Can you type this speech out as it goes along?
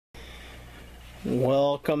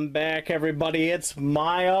Welcome back, everybody. It's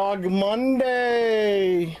MYOG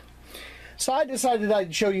Monday. So I decided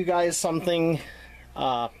I'd show you guys something,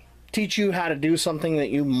 teach you how to do something that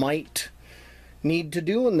you might need to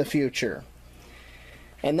do in the future.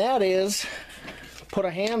 And that is put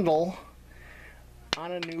a handle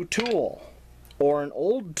on a new tool or an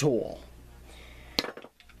old tool.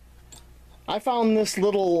 I found this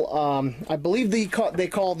little, I believe they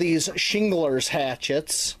call these shingler's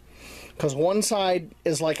hatchets, because one side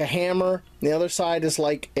is like a hammer, the other side is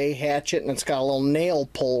like a hatchet, and it's got a little nail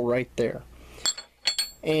pull right there.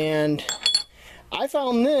 And I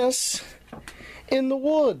found this in the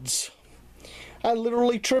woods. I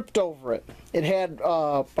literally tripped over it. It had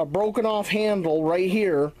a broken off handle right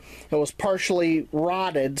here. It was partially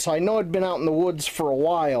rotted, so I know it'd been out in the woods for a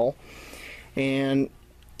while. And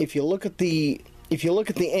if you look at the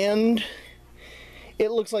end, it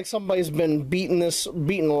looks like somebody's been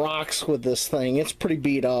beating rocks with this thing. It's pretty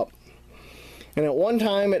beat up. And at one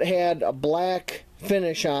time it had a black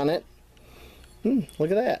finish on it. Look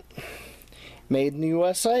at that. Made in the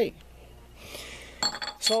USA.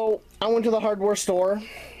 So I went to the hardware store.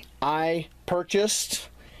 I purchased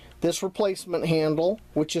this replacement handle,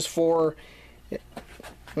 which is for, I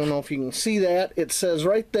don't know if you can see that, it says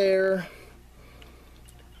right there,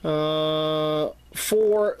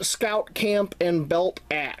 for Scout Camp and Belt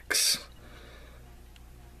Axe.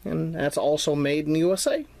 And that's also made in the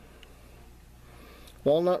USA.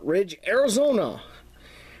 Walnut Ridge, Arizona.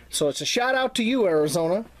 So it's a shout out to you,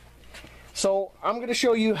 Arizona. So I'm going to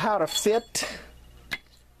show you how to fit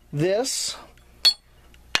this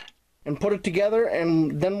and put it together,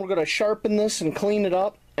 and then we're going to sharpen this and clean it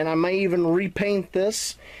up, and I may even repaint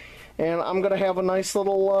this, and I'm going to have a nice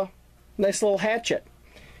little hatchet.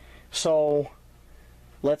 So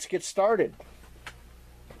let's get started.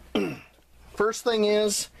 First thing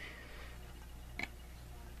is,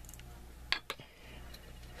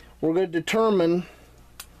 we're going to determine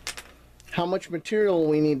how much material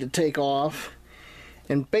we need to take off,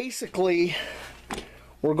 and basically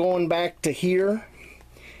we're going back to here,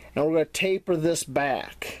 and we're going to taper this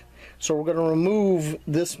back. So we're going to remove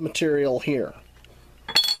this material here.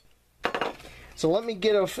 So let me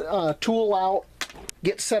get a tool out,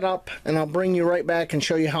 get set up, and I'll bring you right back and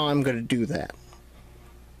show you how I'm going to do that.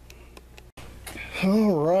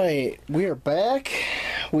 Alright, we are back.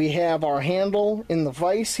 We have our handle in the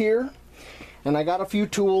vise here, and I got a few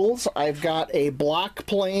tools. I've got a block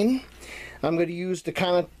plane I'm going to use to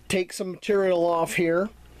kind of take some material off here.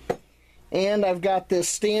 And I've got this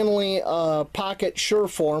Stanley Pocket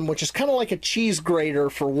Sureform, which is kind of like a cheese grater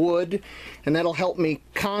for wood, and that'll help me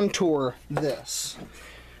contour this.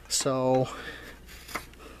 So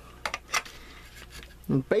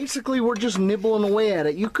basically we're just nibbling away at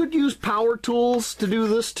it. You could use power tools to do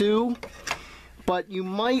this too, but you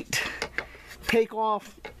might take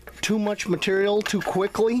off too much material too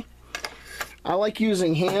quickly. I like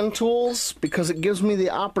using hand tools because it gives me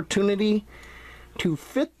the opportunity to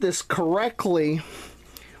fit this correctly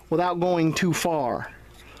without going too far.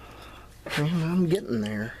 And I'm getting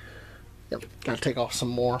there. Yep, gotta take off some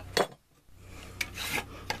more.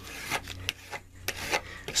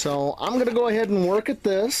 So I'm gonna go ahead and work at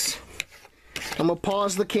this. I'm gonna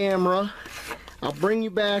pause the camera. I'll bring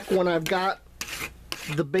you back when I've got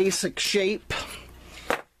the basic shape,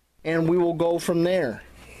 and we will go from there.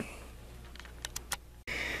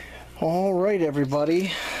 Alright,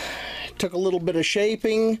 everybody. Took a little bit of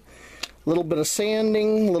shaping, a little bit of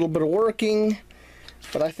sanding, a little bit of working,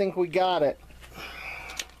 but I think we got it.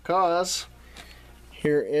 Because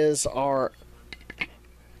here is our,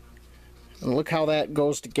 and look how that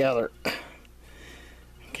goes together.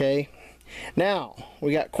 Okay, now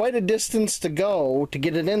we got quite a distance to go to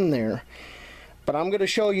get it in there, but I'm going to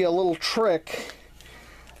show you a little trick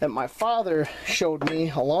that my father showed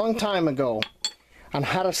me a long time ago on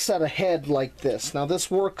how to set a head like this. Now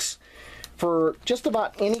this works for just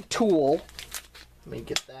about any tool. Let me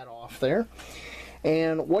get that off there.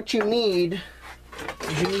 And what you need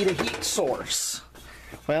is you need a heat source.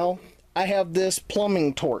 Well, I have this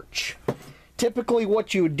plumbing torch. Typically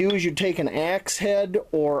what you would do is you'd take an axe head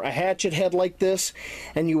or a hatchet head like this,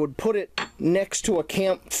 and you would put it next to a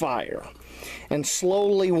campfire and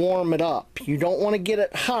slowly warm it up. You don't want to get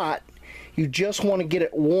it hot, you just want to get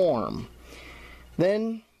it warm.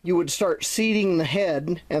 Then you would start seating the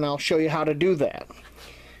head, and I'll show you how to do that.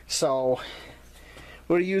 So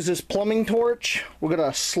we're going to use this plumbing torch. We're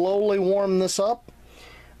going to slowly warm this up.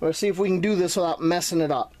 Let's see if we can do this without messing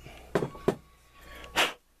it up.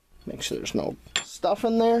 Make sure there's no stuff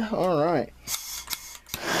in there. Alright.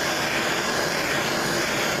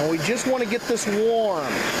 And we just want to get this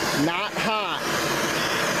warm, not hot.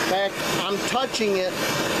 I'm touching it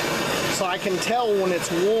so I can tell when it's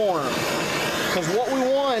warm. Because what we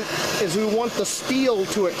want is we want the steel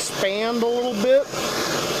to expand a little bit,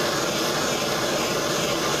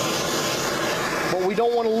 but we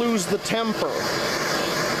don't want to lose the temper.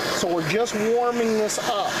 So we're just warming this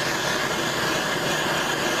up.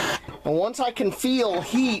 And once I can feel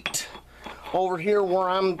heat over here where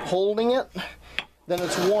I'm holding it, then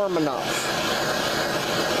it's warm enough.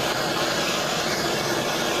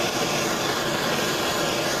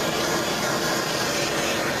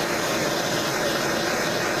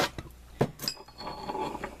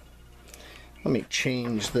 Let me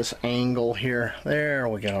change this angle here. There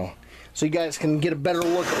we go. So you guys can get a better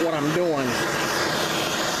look at what I'm doing.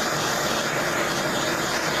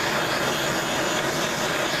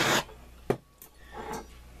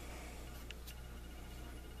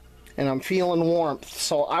 And I'm feeling warmth,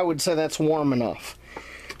 so I would say that's warm enough.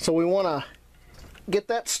 So we want to get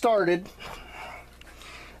that started.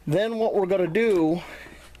 Then what we're going to do,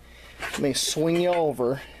 let me swing you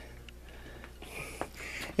over,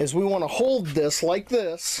 is we want to hold this like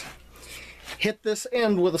this, hit this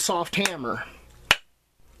end with a soft hammer.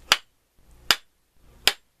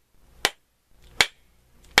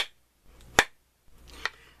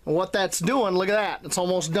 And what that's doing, look at that, it's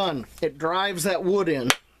almost done. It drives that wood in.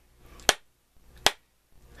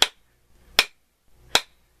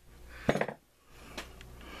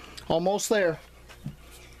 Almost there.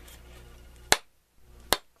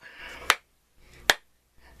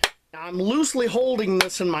 Now I'm loosely holding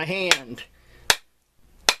this in my hand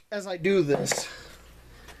as I do this.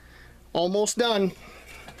 Almost done.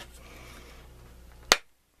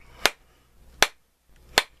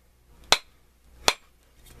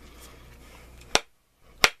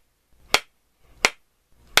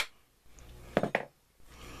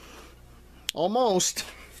 Almost.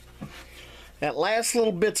 That last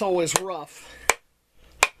little bit's always rough.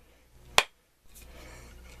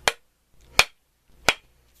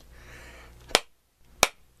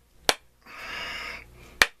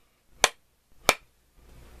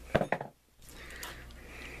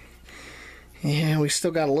 Yeah, we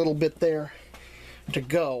still got a little bit there to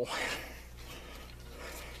go.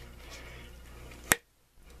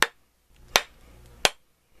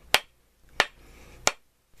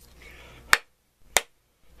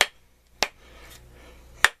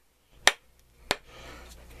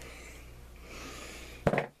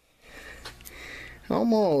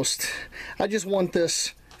 Almost. I just want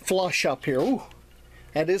this flush up here. Ooh,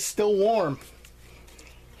 that is still warm.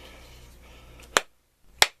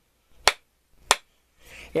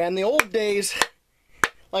 Yeah, in the old days,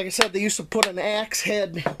 like I said, they used to put an axe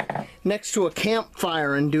head next to a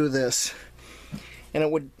campfire and do this.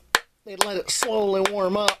 And they'd let it slowly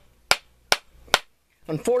warm up.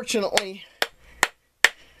 Unfortunately,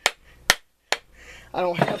 I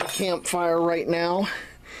don't have a campfire right now.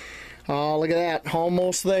 Oh, look at that,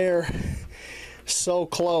 almost there. So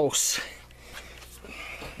close.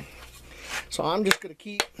 So I'm just going to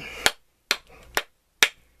keep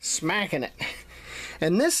smacking it.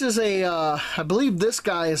 And this is a, I believe this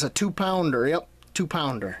guy is a 2-pounder. Yep,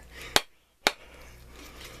 2-pounder.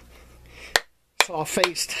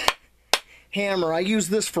 Saw-faced hammer. I use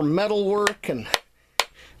this for metal work and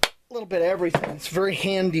a little bit of everything. It's a very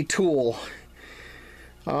handy tool.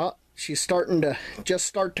 She's starting to just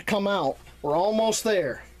start to come out. We're almost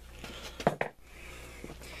there.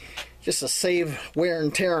 Just to save wear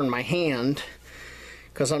and tear on my hand,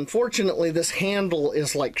 because unfortunately this handle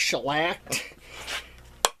is like shellacked,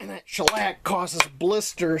 and that shellac causes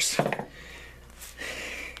blisters.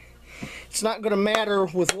 It's not going to matter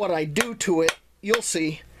with what I do to it, you'll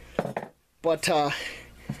see, but I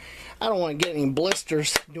don't want to get any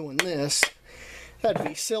blisters doing this. That'd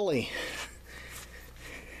be silly.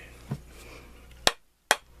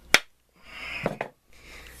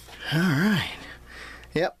 Alright,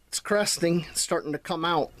 yep, it's crusting, it's starting to come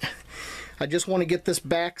out. I just want to get this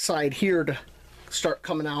back side here to start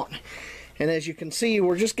coming out. And as you can see,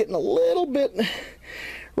 we're just getting a little bit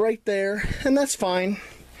right there, and that's fine.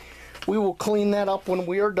 We will clean that up when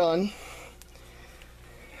we are done.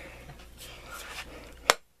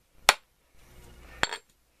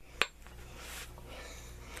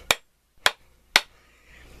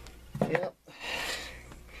 Yep.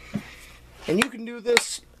 And you can do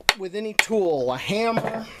this with any tool, a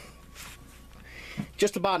hammer,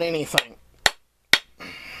 just about anything.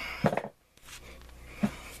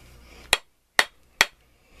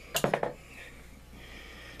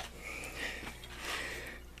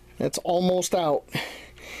 It's almost out.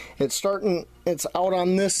 It's out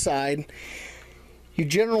on this side. You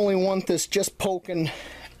generally want this just poking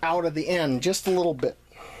out of the end, just a little bit.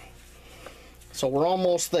 So we're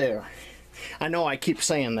almost there. I know I keep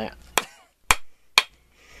saying that.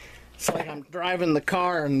 It's like I'm driving the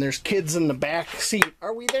car and there's kids in the back seat.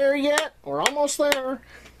 Are we there yet? We're almost there.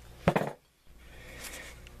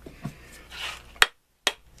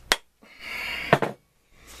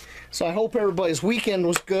 So I hope everybody's weekend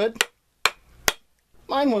was good.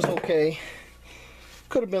 Mine was okay.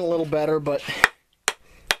 Could have been a little better, but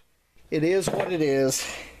it is what it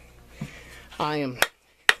is. I am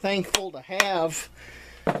thankful to have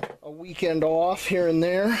a weekend off here and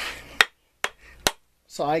there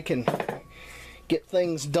so I can get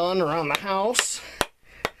things done around the house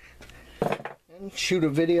and shoot a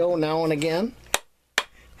video now and again.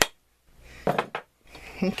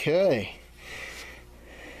 Okay.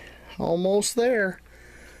 Almost there.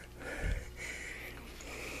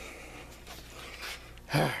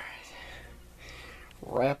 All right.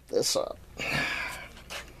 Wrap this up.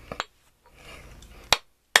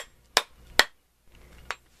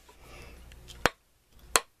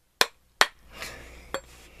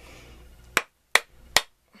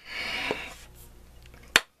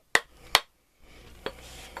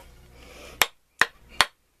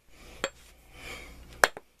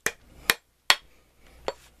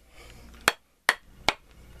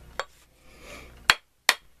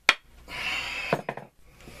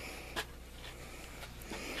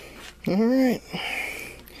 Alright,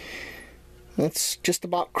 that's just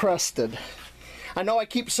about crested. I know I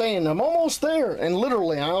keep saying I'm almost there, and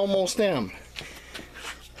literally I almost am.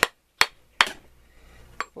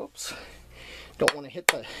 Whoops, don't want to hit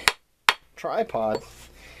the tripod.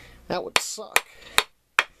 That would suck.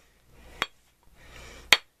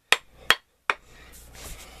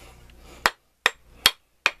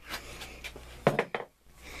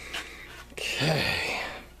 Okay,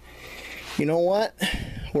 you know what?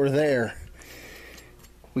 We're there.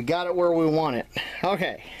 We got it where we want it.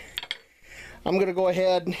 Okay. I'm going to go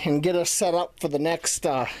ahead and get us set up for the next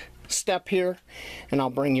step here, and I'll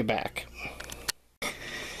bring you back.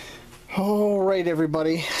 Alright,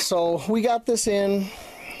 everybody. So we got this in.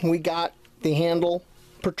 We got the handle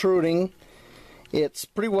protruding. It's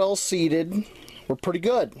pretty well seated. We're pretty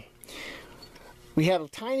good. We had a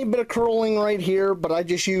tiny bit of curling right here, but I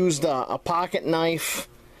just used a pocket knife.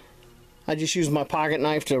 I just used my pocket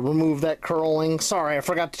knife to remove that curling. Sorry, I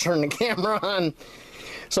forgot to turn the camera on.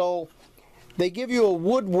 So, they give you a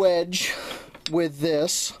wood wedge with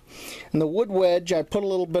this. And the wood wedge, I put a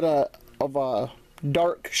little bit of a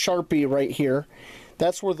dark Sharpie right here.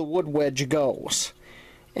 That's where the wood wedge goes.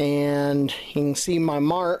 And you can see my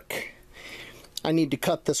mark. I need to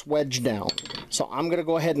cut this wedge down. So I'm going to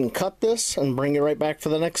go ahead and cut this and bring you right back for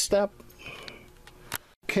the next step.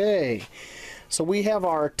 Okay. So we have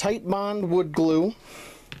our tight bond wood glue,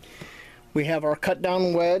 we have our cut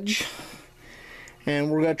down wedge, and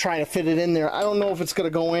we're going to try to fit it in there. I don't know if it's going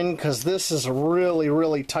to go in because this is a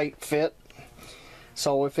really tight fit.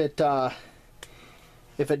 So if it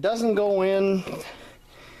doesn't go in,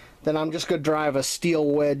 then I'm just going to drive a steel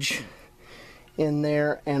wedge in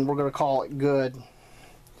there and we're going to call it good.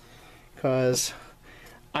 Because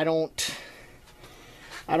I don't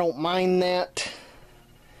mind that.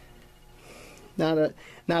 Not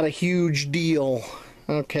a huge deal.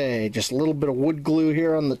 Okay, just a little bit of wood glue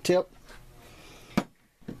here on the tip.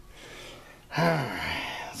 Alright,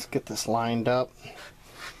 let's get this lined up.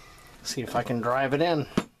 See if I can drive it in.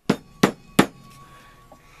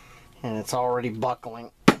 And it's already buckling.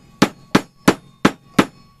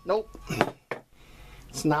 Nope.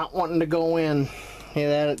 It's not wanting to go in. Yeah,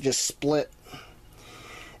 that it just split.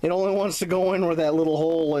 It only wants to go in where that little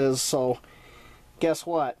hole is, so guess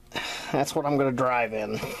what? That's what I'm going to drive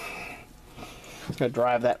in. I'm going to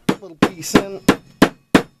drive that little piece in.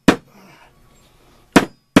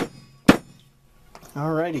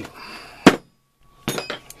 Alrighty.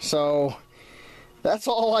 So, that's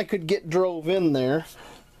all I could get drove in there.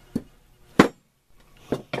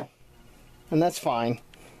 And that's fine.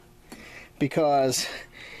 Because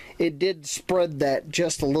it did spread that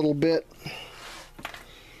just a little bit.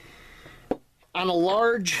 On a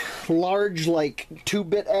large like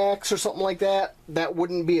 2-bit axe or something like that, that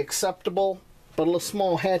wouldn't be acceptable. But a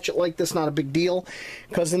small hatchet like this, not a big deal.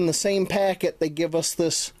 Because in the same packet, they give us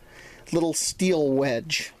this little steel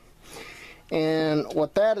wedge. And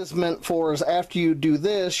what that is meant for is after you do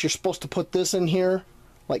this, you're supposed to put this in here,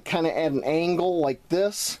 like kind of at an angle like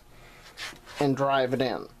this, and drive it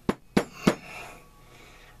in.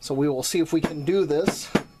 So we will see if we can do this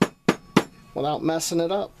without messing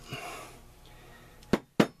it up.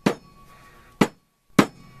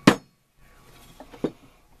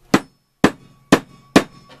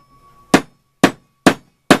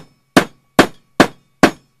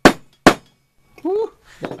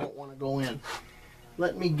 want to go in.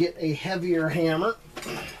 Let me get a heavier hammer,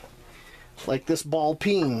 like this ball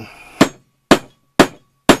peen.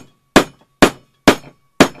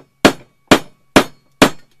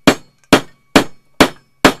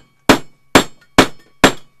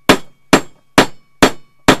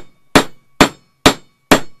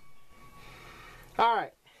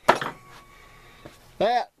 Alright,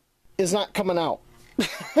 that is not coming out.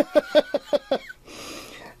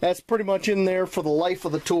 That's pretty much in there for the life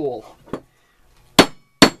of the tool.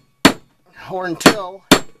 Or until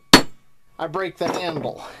I break the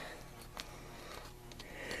handle.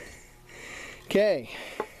 Okay.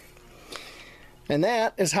 And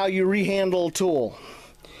that is how you rehandle a tool.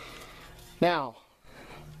 Now,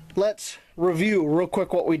 let's review real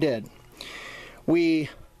quick what we did. We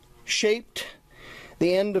shaped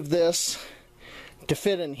the end of this to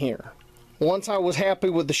fit in here. Once I was happy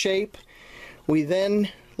with the shape, we then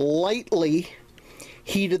lightly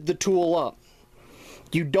heated the tool up.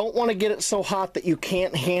 You don't want to get it so hot that you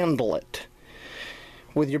can't handle it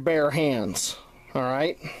with your bare hands.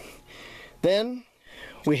 Alright? Then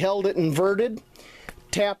we held it inverted,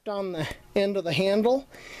 tapped on the end of the handle,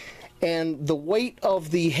 and the weight of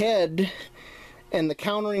the head and the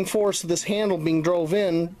countering force of this handle being drove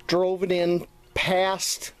it in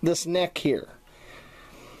past this neck here.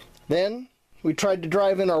 Then we tried to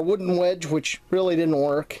drive in our wooden wedge, which really didn't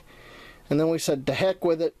work, and then we said to heck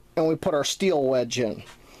with it, and we put our steel wedge in.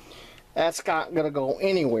 That's not going to go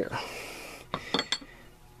anywhere.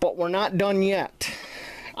 But we're not done yet.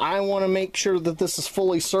 I want to make sure that this is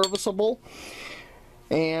fully serviceable,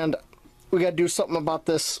 and we got to do something about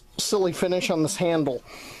this silly finish on this handle.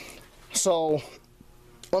 So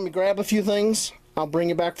let me grab a few things. I'll bring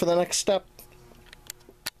you back for the next step.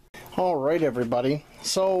 Alright everybody,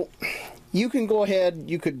 so you can go ahead,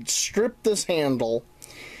 you could strip this handle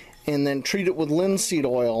and then treat it with linseed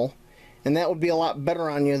oil, and that would be a lot better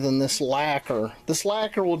on you than this lacquer. This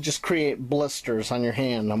lacquer will just create blisters on your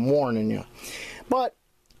hand, I'm warning you. But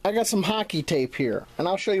I got some hockey tape here, and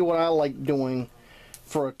I'll show you what I like doing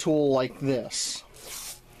for a tool like this.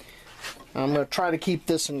 I'm going to try to keep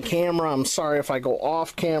this in camera. I'm sorry if I go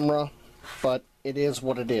off camera, but it is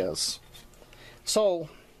what it is. So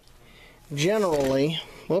generally,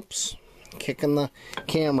 whoops, kicking the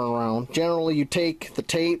camera around. Generally, you take the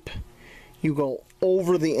tape, you go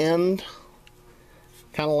over the end,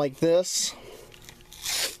 kind of like this.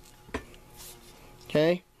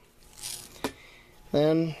 Okay.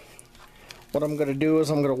 Then, what I'm going to do is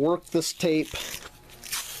I'm going to work this tape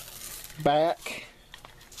back.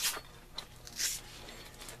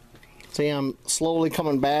 See, I'm slowly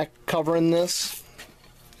coming back, covering this.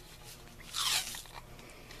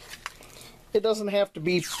 It doesn't have to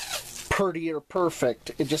be pretty or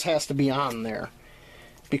perfect, it just has to be on there.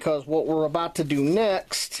 Because what we're about to do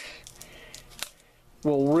next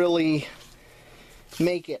will really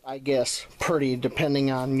make it, I guess, pretty,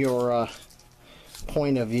 depending on your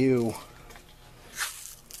point of view.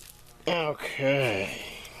 Okay.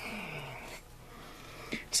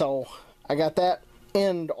 So, I got that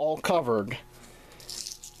end all covered.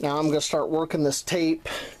 Now I'm going to start working this tape.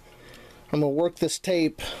 I'm going to work this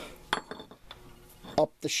tape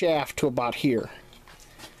up the shaft to about here.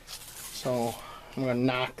 So I'm going to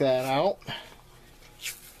knock that out.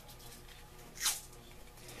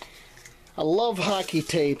 I love hockey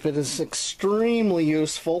tape. It is extremely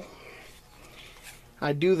useful.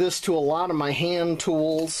 I do this to a lot of my hand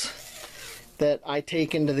tools that I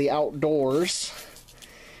take into the outdoors,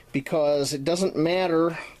 because it doesn't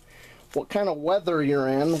matter what kind of weather you're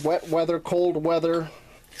in, wet weather, cold weather.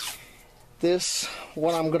 This,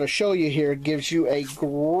 what I'm going to show you here, gives you a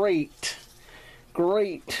great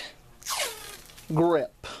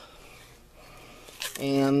grip.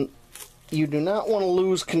 And you do not want to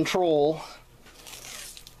lose control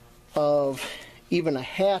of even a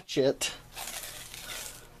hatchet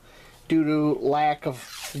due to lack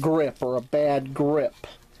of grip or a bad grip.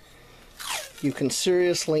 You can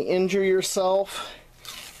seriously injure yourself,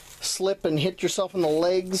 slip and hit yourself in the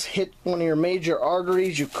legs, hit one of your major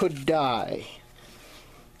arteries, you could die.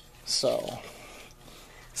 So,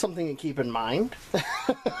 something to keep in mind.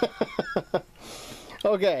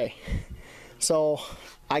 Okay, so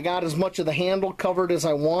I got as much of the handle covered as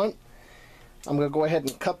I want. I'm going to go ahead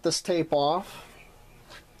and cut this tape off.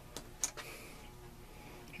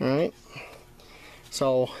 Alright,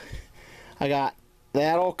 so I got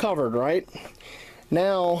that all covered, right?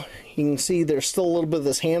 Now you can see there's still a little bit of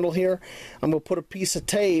this handle here. I'm going to put a piece of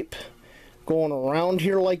tape going around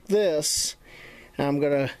here like this, and I'm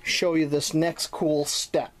going to show you this next cool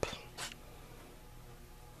step.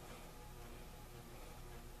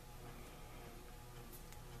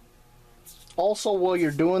 Also, while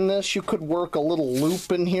you're doing this, you could work a little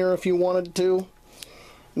loop in here if you wanted to.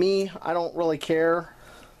 Me, I don't really care,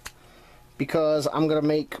 because I'm going to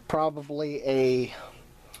make probably a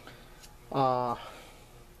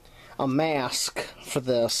mask for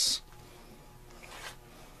this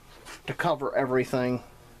to cover everything.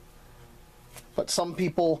 But some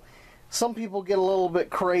people get a little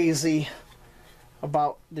bit crazy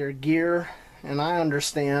about their gear, and I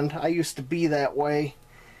understand. I used to be that way.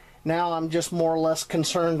 Now I'm just more or less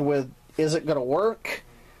concerned with, is it going to work?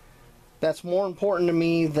 That's more important to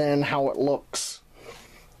me than how it looks.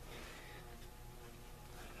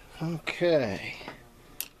 Okay.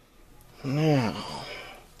 Now,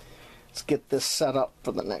 let's get this set up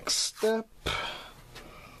for the next step.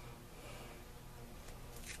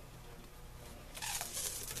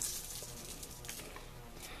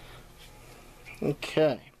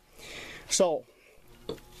 Okay, so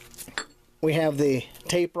we have the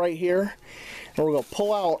tape right here, and we're going to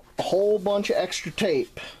pull out a whole bunch of extra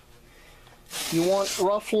tape. You want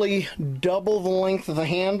roughly double the length of the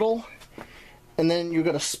handle, and then you're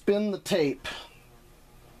going to spin the tape.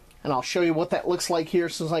 And I'll show you what that looks like here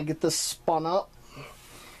as soon as I get this spun up.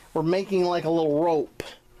 We're making like a little rope,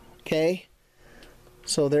 okay?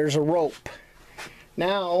 So there's a rope.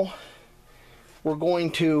 Now, we're going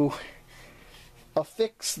to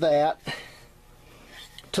affix that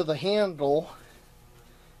to the handle,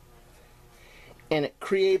 and it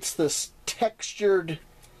creates this textured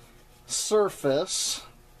surface.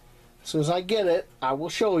 As soon as I get it, I will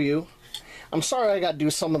show you. I'm sorry I got to do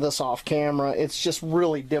some of this off camera. It's just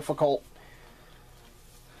really difficult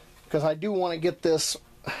because I do want to get this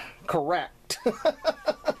correct.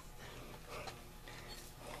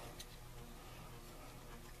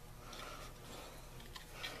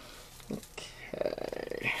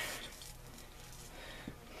 Okay.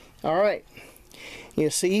 Alright. You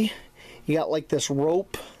see? You got like this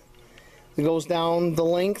rope that goes down the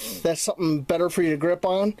length. That's something better for you to grip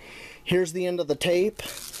on. Here's the end of the tape.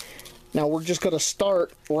 Now we're just going to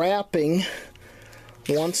start wrapping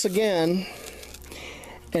once again,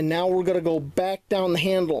 and now we're going to go back down the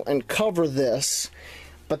handle and cover this,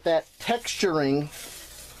 but that texturing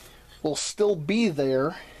will still be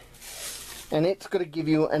there, and it's going to give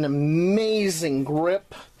you an amazing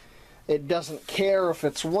grip. It doesn't care if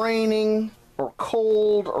it's raining or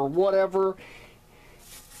cold or whatever,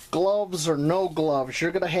 gloves or no gloves,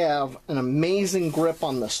 you're going to have an amazing grip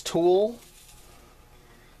on this tool.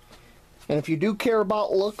 And if you do care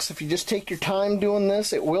about looks, if you just take your time doing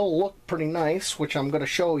this, it will look pretty nice, which I'm going to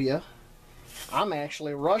show you. I'm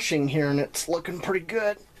actually rushing here and it's looking pretty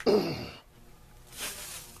good.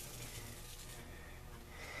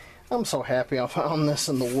 I'm so happy I found this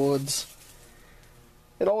in the woods.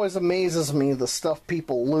 It always amazes me the stuff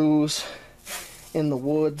people lose in the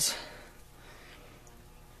woods.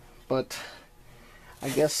 But I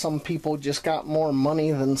guess some people just got more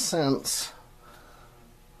money than sense.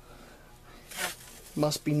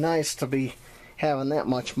 Must be nice to be having that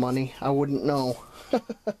much money. I wouldn't know. Okay,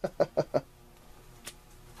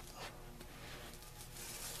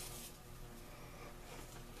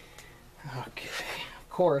 of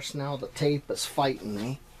course now the tape is fighting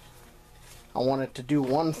me. I want it to do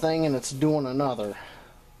one thing and it's doing another.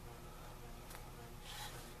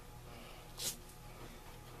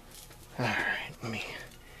 Alright, let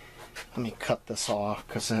me cut this off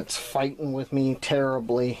because it's fighting with me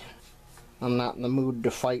terribly. I'm not in the mood to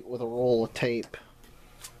fight with a roll of tape.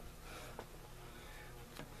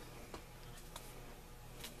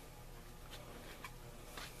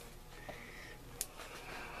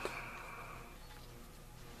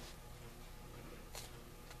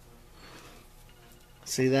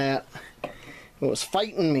 See that? It was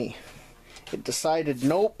fighting me. It decided,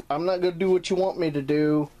 nope, I'm not going to do what you want me to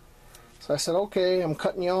do. So I said, okay, I'm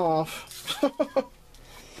cutting you off.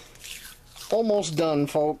 Almost done,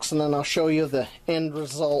 folks, and then I'll show you the end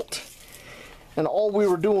result. And all we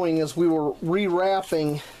were doing is we were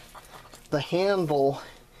rewrapping the handle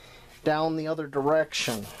down the other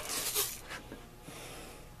direction.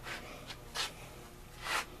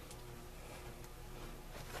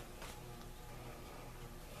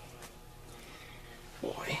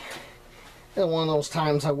 Boy, it's one of those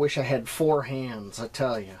times I wish I had 4 hands, I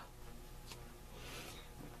tell you.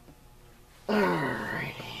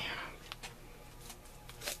 Alrighty.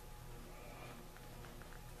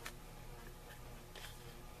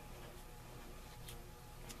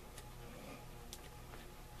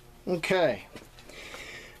 Okay,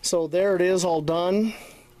 so there it is, all done.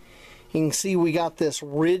 You can see we got this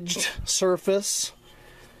ridged surface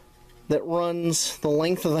that runs the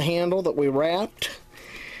length of the handle that we wrapped.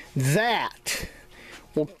 That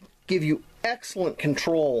will give you excellent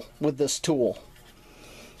control with this tool.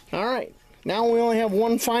 Alright, now we only have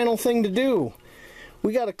one final thing to do.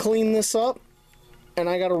 We got to clean this up, and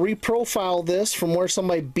I got to reprofile this from where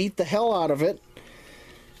somebody beat the hell out of it.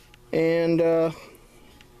 And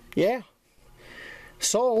yeah,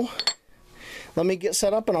 so let me get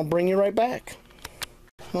set up and I'll bring you right back.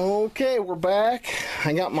 Okay, we're back.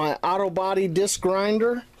 I got my auto body disc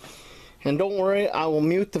grinder, and don't worry, I will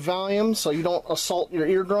mute the volume so you don't assault your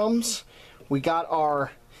eardrums. We got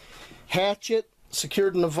our hatchet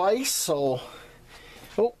secured in the vise, so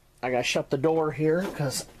oh, I gotta shut the door here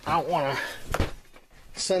because I don't want to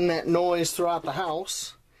send that noise throughout the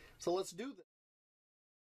house. So let's do this.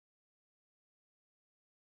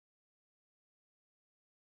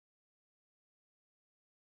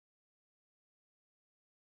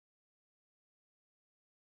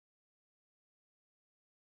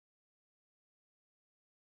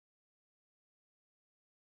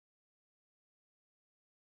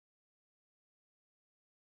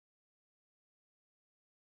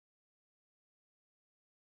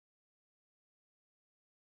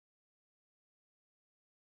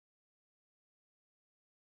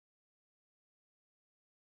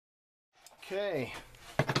 Okay,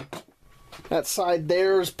 that side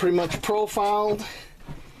there is pretty much profiled.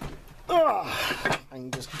 I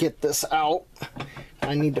can just get this out.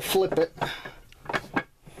 I need to flip it.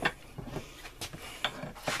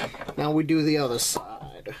 Now we do the other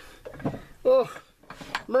side. Oh,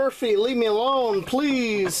 Murphy, leave me alone,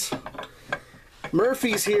 please.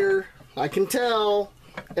 Murphy's here. I can tell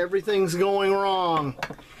everything's going wrong.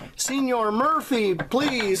 Senor Murphy,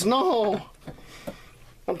 please, no.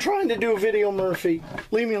 I'm trying to do a video, Murphy.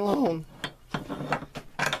 Leave me alone.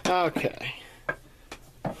 Okay.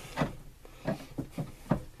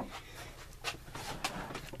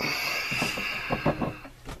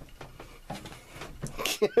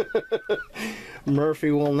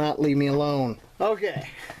 Murphy will not leave me alone. Okay.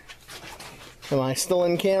 Am I still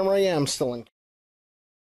in camera? Yeah, I'm still in.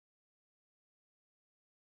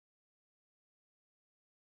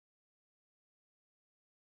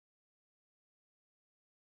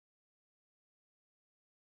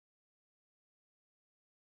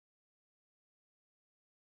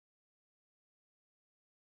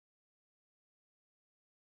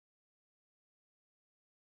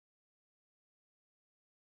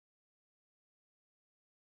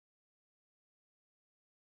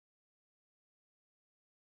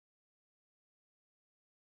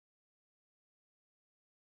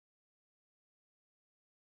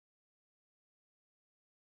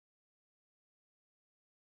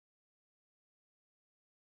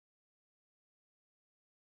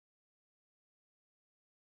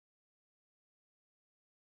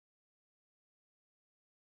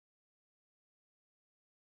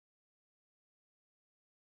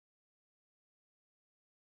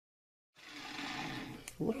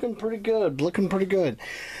 Looking pretty good, looking pretty good.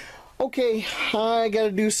 Okay, I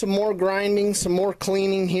gotta do some more grinding, some more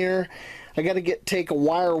cleaning here. I gotta take a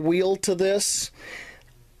wire wheel to this.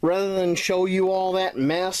 Rather than show you all that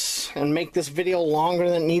mess and make this video longer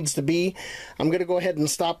than it needs to be, I'm gonna go ahead and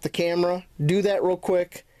stop the camera, do that real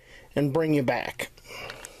quick, and bring you back.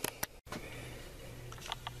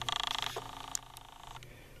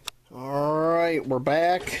 Alright, we're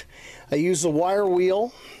back. I used the wire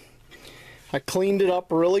wheel. I cleaned it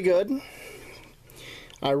up really good.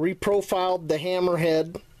 I reprofiled the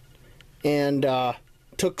hammerhead and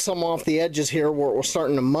took some off the edges here where it was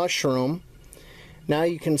starting to mushroom. Now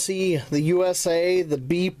you can see the USA, the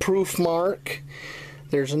B proof mark.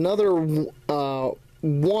 There's another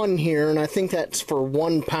one here, and I think that's for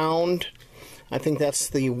 1 pound. I think that's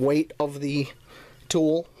the weight of the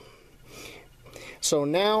tool. So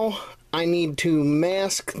now I need to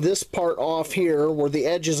mask this part off here where the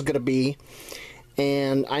edge is going to be,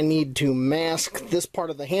 and I need to mask this part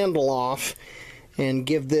of the handle off and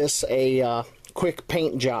give this a quick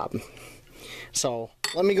paint job. So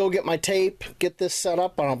let me go get my tape, get this set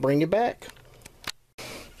up, and I'll bring you back.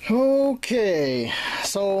 Okay,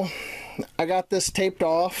 so I got this taped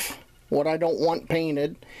off, what I don't want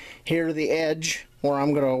painted. Here the edge where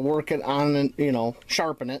I'm going to work it on and, you know,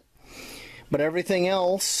 sharpen it. But everything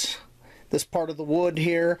else, this part of the wood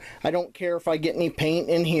here, I don't care if I get any paint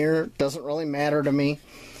in here. It doesn't really matter to me.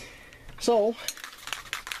 So,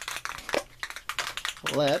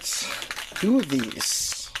 let's do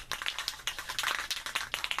these.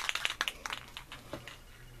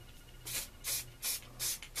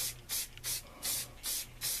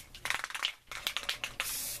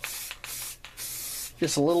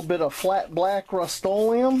 Just a little bit of flat black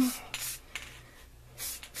Rust-Oleum.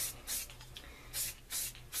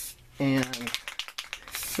 And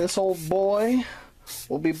this old boy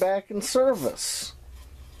will be back in service.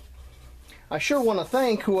 I sure want to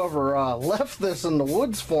thank whoever left this in the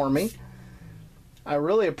woods for me. I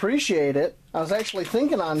really appreciate it. I was actually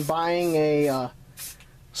thinking on buying a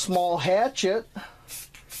small hatchet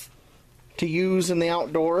to use in the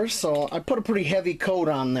outdoors, so I put a pretty heavy coat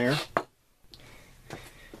on there.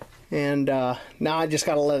 And now I just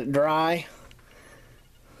got to let it dry.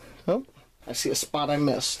 Oh, I see a spot I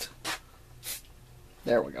missed.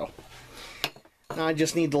 There we go. Now I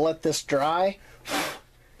just need to let this dry.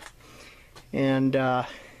 And then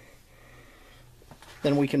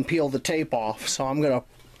we can peel the tape off. So I'm going to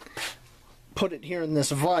put it here in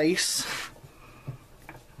this vise.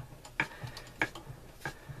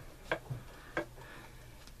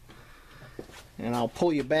 And I'll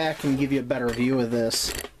pull you back and give you a better view of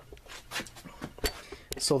this.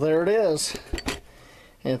 So there it is.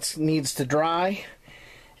 It needs to dry.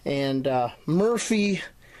 And Murphy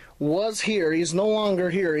was here. He's no longer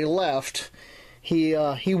here. He left. He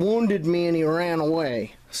wounded me and he ran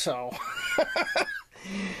away. So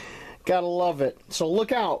gotta love it. So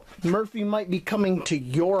look out. Murphy might be coming to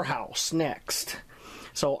your house next.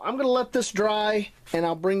 So I'm gonna let this dry and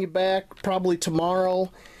I'll bring you back probably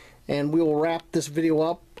tomorrow and we will wrap this video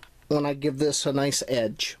up when I give this a nice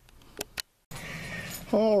edge.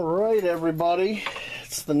 Alright everybody,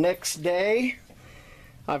 it's the next day.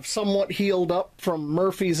 I've somewhat healed up from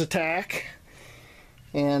Murphy's attack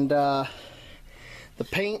and the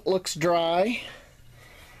paint looks dry.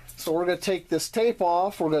 So we're going to take this tape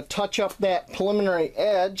off. We're going to touch up that preliminary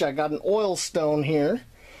edge. I got an oil stone here.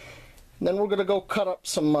 And then we're going to go cut up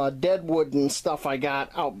some dead wood and stuff I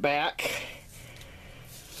got out back.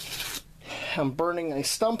 I'm burning a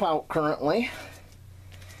stump out currently.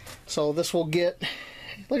 So this will get,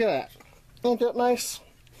 look at that. Ain't that nice?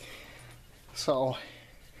 So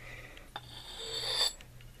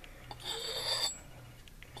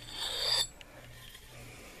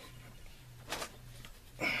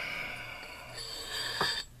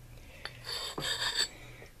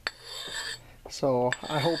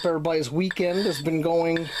I hope everybody's weekend has been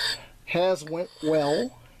went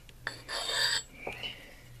well.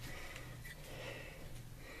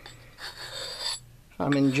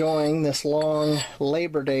 I'm enjoying this long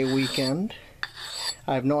Labor Day weekend.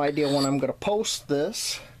 I have no idea when I'm going to post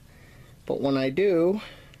this, but when I do,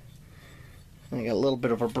 I got a little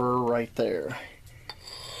bit of a burr right there.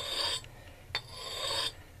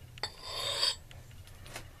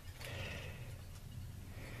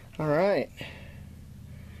 Alright.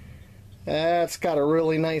 That's got a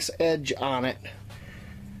really nice edge on it.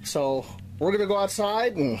 So we're going to go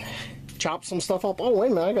outside and chop some stuff up. Oh,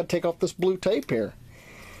 wait a minute, I got to take off this blue tape here.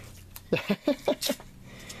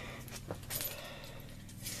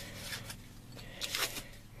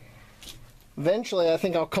 Eventually, I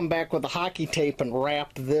think I'll come back with the hockey tape and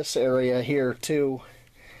wrap this area here too.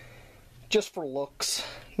 Just for looks,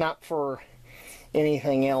 not for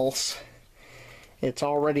anything else. It's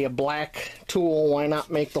already a black tool, why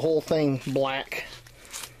not make the whole thing black?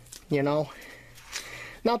 You know?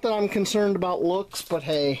 Not that I'm concerned about looks, but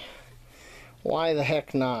hey, why the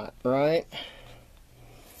heck not, right?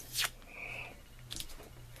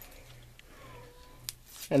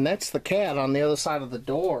 And that's the cat on the other side of the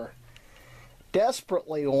door,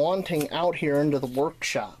 desperately wanting out here into the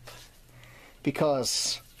workshop,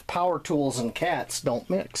 because power tools and cats don't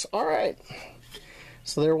mix. Alright,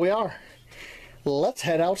 so there we are. Let's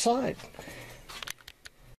head outside.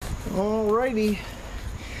 Alrighty,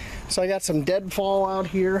 so I got some deadfall out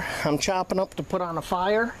here. I'm chopping up to put on a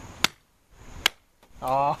fire.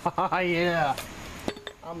 Oh yeah,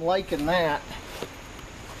 I'm liking that.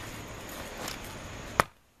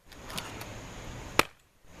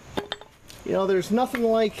 You know, there's nothing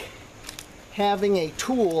like having a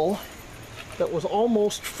tool that was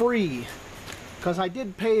almost free, because I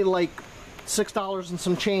did pay like $6 and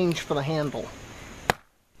some change for the handle.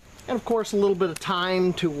 And of course a little bit of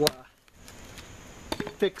time to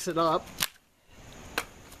fix it up.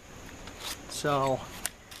 So,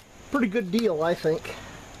 pretty good deal, I think.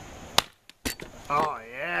 Oh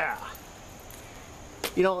yeah!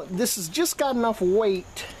 You know, this has just got enough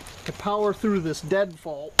weight to power through this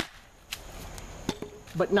deadfall,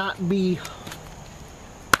 but not be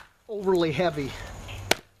overly heavy.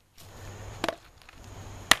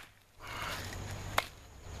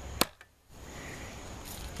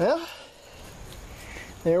 Well,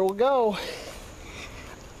 there we go.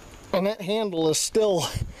 And that handle is still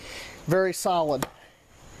very solid.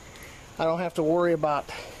 I don't have to worry about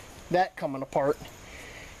that coming apart,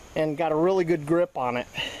 and got a really good grip on it.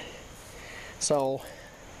 So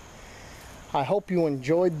I hope you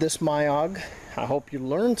enjoyed this MYOG. I hope you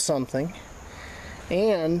learned something,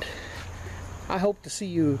 and I hope to see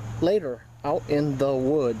you later out in the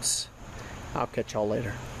woods. I'll catch y'all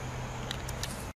later.